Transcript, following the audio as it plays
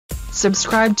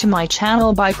Subscribe to my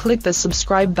channel by click the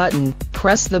subscribe button,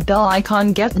 press the bell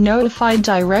icon, get notified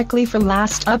directly for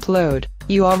last upload.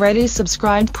 You already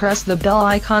subscribed, press the bell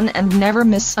icon and never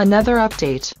miss another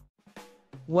update.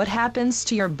 What happens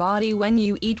to your body when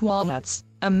you eat walnuts?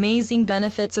 Amazing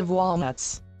benefits of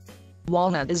walnuts.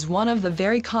 Walnut is one of the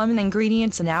very common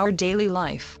ingredients in our daily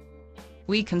life.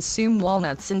 We consume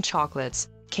walnuts in chocolates,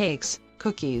 cakes,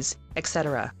 cookies,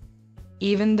 etc.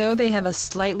 Even though they have a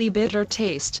slightly bitter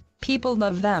taste, people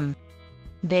love them.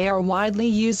 They are widely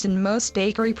used in most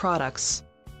bakery products.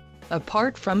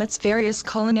 Apart from its various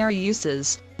culinary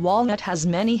uses, walnut has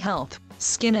many health,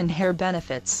 skin and hair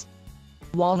benefits.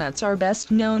 Walnuts are best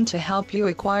known to help you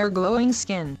acquire glowing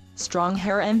skin, strong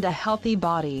hair and a healthy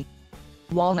body.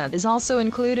 Walnut is also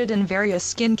included in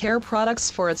various skincare products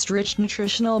for its rich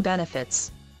nutritional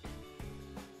benefits.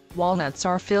 Walnuts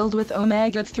are filled with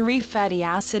omega-3 fatty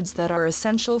acids that are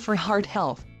essential for heart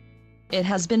health. It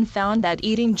has been found that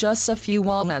eating just a few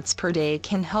walnuts per day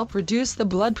can help reduce the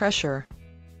blood pressure.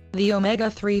 The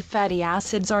omega-3 fatty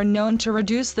acids are known to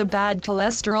reduce the bad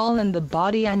cholesterol in the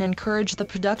body and encourage the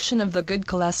production of the good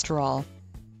cholesterol.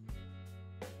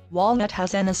 Walnut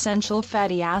has an essential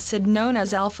fatty acid known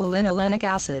as alpha-linolenic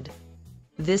acid.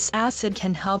 This acid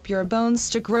can help your bones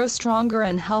to grow stronger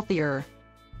and healthier.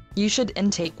 You should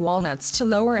intake walnuts to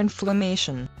lower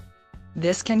inflammation.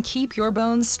 This can keep your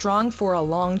bones strong for a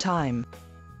long time.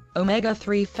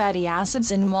 Omega-3 fatty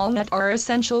acids in walnut are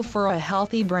essential for a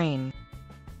healthy brain.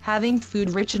 Having food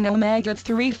rich in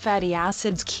omega-3 fatty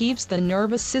acids keeps the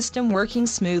nervous system working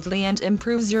smoothly and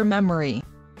improves your memory.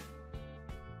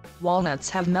 Walnuts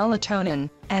have melatonin,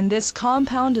 and this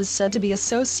compound is said to be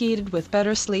associated with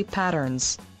better sleep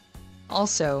patterns.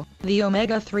 Also, the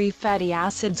omega-3 fatty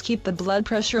acids keep the blood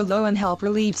pressure low and help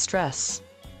relieve stress.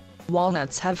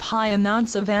 Walnuts have high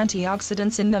amounts of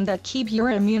antioxidants in them that keep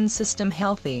your immune system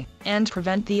healthy and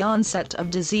prevent the onset of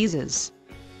diseases.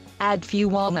 Add few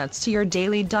walnuts to your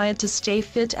daily diet to stay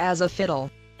fit as a fiddle.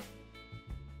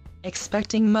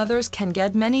 Expecting mothers can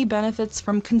get many benefits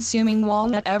from consuming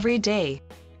walnut every day.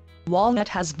 Walnut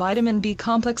has vitamin B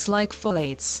complex like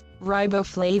folates,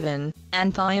 riboflavin,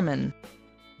 and thiamine.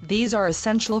 These are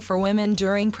essential for women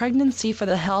during pregnancy for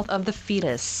the health of the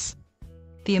fetus.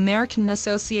 The American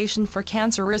Association for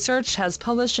Cancer Research has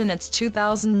published in its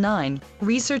 2009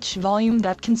 research volume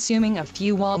that consuming a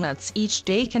few walnuts each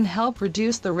day can help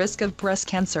reduce the risk of breast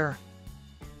cancer.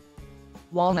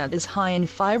 Walnut is high in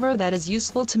fiber that is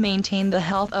useful to maintain the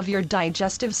health of your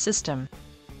digestive system.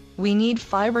 We need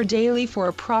fiber daily for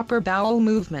a proper bowel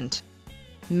movement.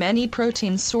 Many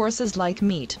protein sources like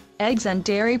meat, eggs and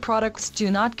dairy products do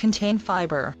not contain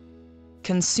fiber.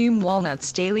 Consume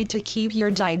walnuts daily to keep your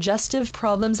digestive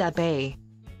problems at bay.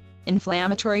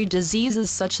 Inflammatory diseases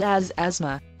such as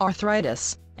asthma,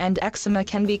 arthritis, and eczema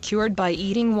can be cured by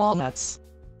eating walnuts.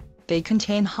 They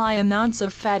contain high amounts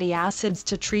of fatty acids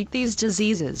to treat these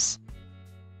diseases.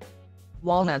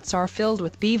 Walnuts are filled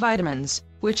with B vitamins,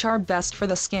 which are best for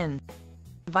the skin.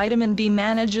 Vitamin B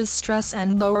manages stress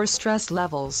and lowers stress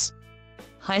levels.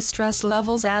 High stress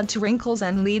levels add to wrinkles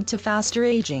and lead to faster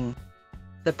aging.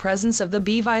 The presence of the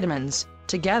B vitamins,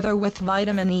 together with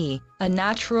vitamin E, a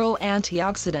natural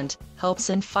antioxidant,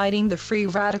 helps in fighting the free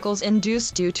radicals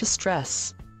induced due to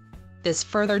stress. This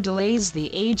further delays the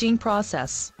aging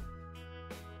process.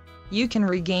 You can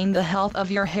regain the health of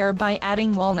your hair by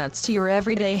adding walnuts to your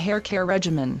everyday hair care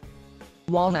regimen.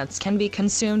 Walnuts can be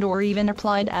consumed or even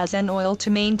applied as an oil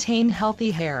to maintain healthy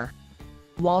hair.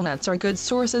 Walnuts are good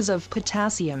sources of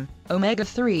potassium,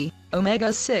 omega-3,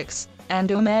 omega-6, and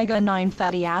omega-9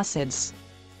 fatty acids.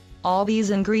 All these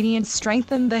ingredients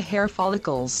strengthen the hair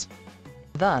follicles.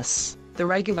 Thus, the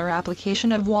regular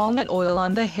application of walnut oil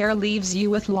on the hair leaves you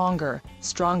with longer,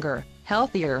 stronger,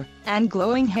 healthier, and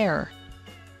glowing hair.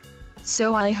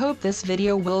 So I hope this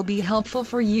video will be helpful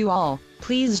for you all.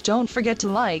 Please don't forget to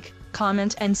like,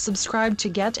 comment and subscribe to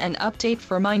get an update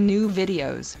for my new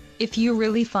videos. If you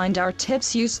really find our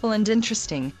tips useful and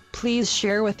interesting, please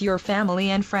share with your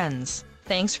family and friends.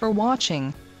 Thanks for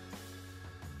watching.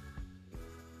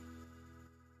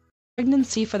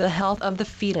 Pregnancy for the health of the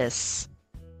fetus.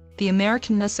 The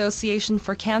American Association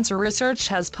for Cancer Research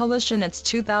has published in its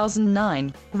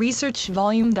 2009 research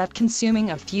volume that consuming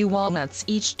a few walnuts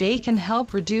each day can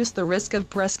help reduce the risk of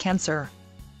breast cancer.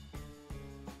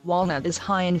 Walnut is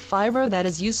high in fiber that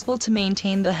is useful to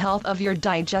maintain the health of your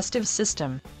digestive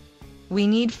system. We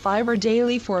need fiber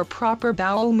daily for a proper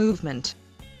bowel movement.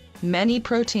 Many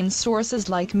protein sources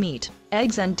like meat,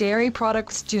 eggs and dairy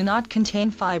products do not contain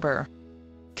fiber.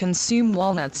 Consume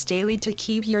walnuts daily to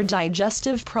keep your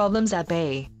digestive problems at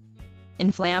bay.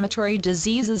 Inflammatory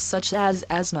diseases such as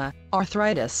asthma,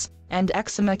 arthritis, and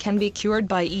eczema can be cured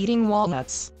by eating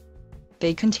walnuts.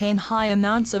 They contain high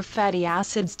amounts of fatty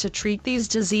acids to treat these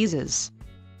diseases.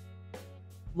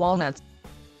 Walnuts.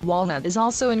 Walnut is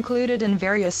also included in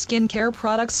various skincare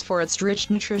products for its rich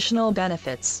nutritional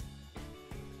benefits.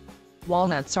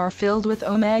 Walnuts are filled with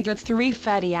omega-3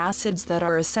 fatty acids that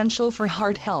are essential for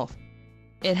heart health.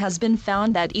 It has been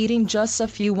found that eating just a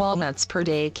few walnuts per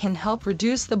day can help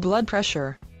reduce the blood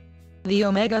pressure. The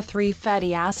omega-3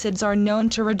 fatty acids are known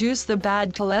to reduce the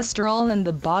bad cholesterol in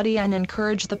the body and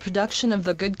encourage the production of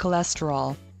the good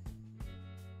cholesterol.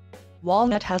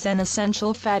 Walnut has an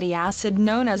essential fatty acid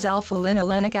known as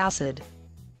alpha-linolenic acid.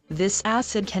 This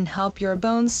acid can help your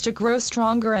bones to grow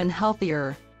stronger and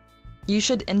healthier. You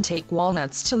should intake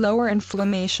walnuts to lower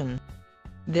inflammation.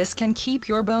 This can keep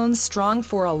your bones strong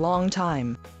for a long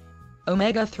time.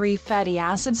 Omega-3 fatty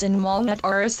acids in walnut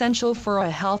are essential for a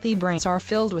healthy brain. Are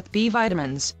filled with B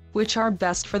vitamins, which are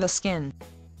best for the skin.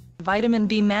 Vitamin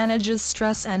B manages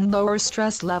stress and lowers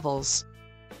stress levels.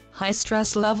 High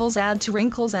stress levels add to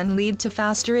wrinkles and lead to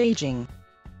faster aging.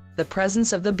 The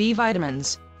presence of the B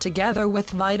vitamins, together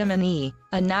with vitamin E,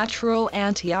 a natural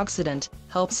antioxidant,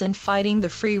 helps in fighting the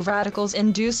free radicals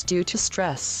induced due to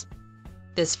stress.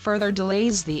 This further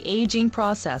delays the aging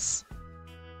process.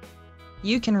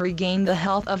 You can regain the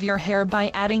health of your hair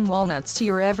by adding walnuts to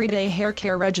your everyday hair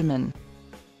care regimen.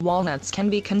 Walnuts can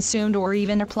be consumed or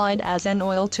even applied as an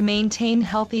oil to maintain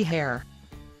healthy hair.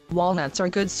 Walnuts are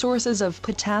good sources of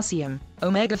potassium,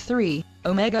 omega-3,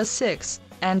 omega-6,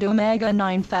 and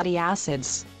omega-9 fatty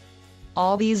acids.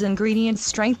 All these ingredients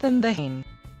strengthen the brain.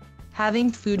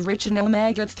 Having food rich in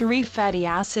omega-3 fatty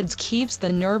acids keeps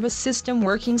the nervous system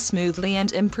working smoothly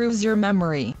and improves your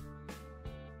memory.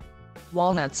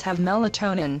 Walnuts have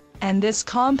melatonin, and this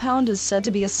compound is said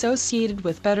to be associated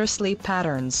with better sleep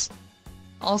patterns.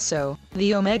 Also,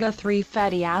 the omega-3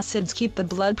 fatty acids keep the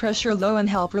blood pressure low and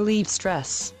help relieve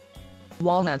stress.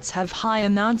 Walnuts have high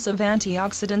amounts of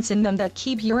antioxidants in them that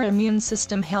keep your immune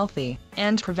system healthy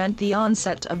and prevent the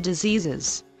onset of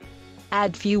diseases.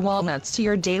 Add few walnuts to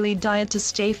your daily diet to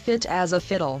stay fit as a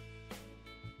fiddle.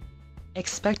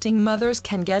 Expecting mothers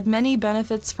can get many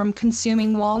benefits from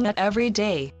consuming walnut every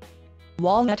day.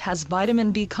 Walnut has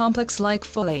vitamin B complex like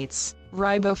folates,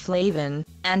 riboflavin,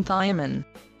 and thiamine.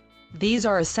 These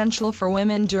are essential for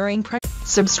women during pregnancy.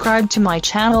 Subscribe to my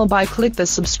channel by click the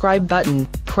subscribe button,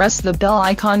 press the bell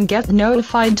icon, get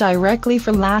notified directly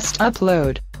for last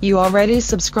upload. You already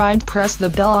subscribed, press the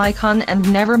bell icon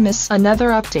and never miss another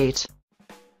update.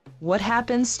 What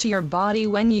happens to your body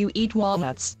when you eat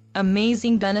walnuts?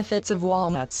 Amazing benefits of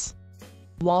walnuts.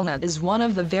 Walnut is one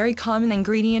of the very common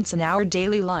ingredients in our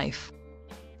daily life.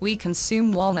 We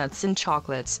consume walnuts in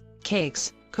chocolates,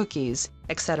 cakes, cookies,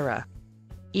 etc.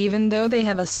 Even though they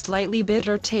have a slightly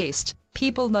bitter taste,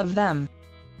 people love them.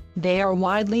 They are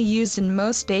widely used in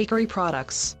most bakery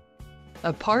products.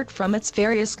 Apart from its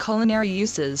various culinary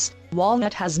uses,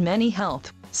 walnut has many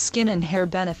health, skin and hair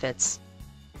benefits.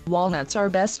 Walnuts are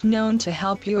best known to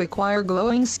help you acquire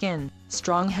glowing skin,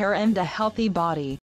 strong hair and a healthy body.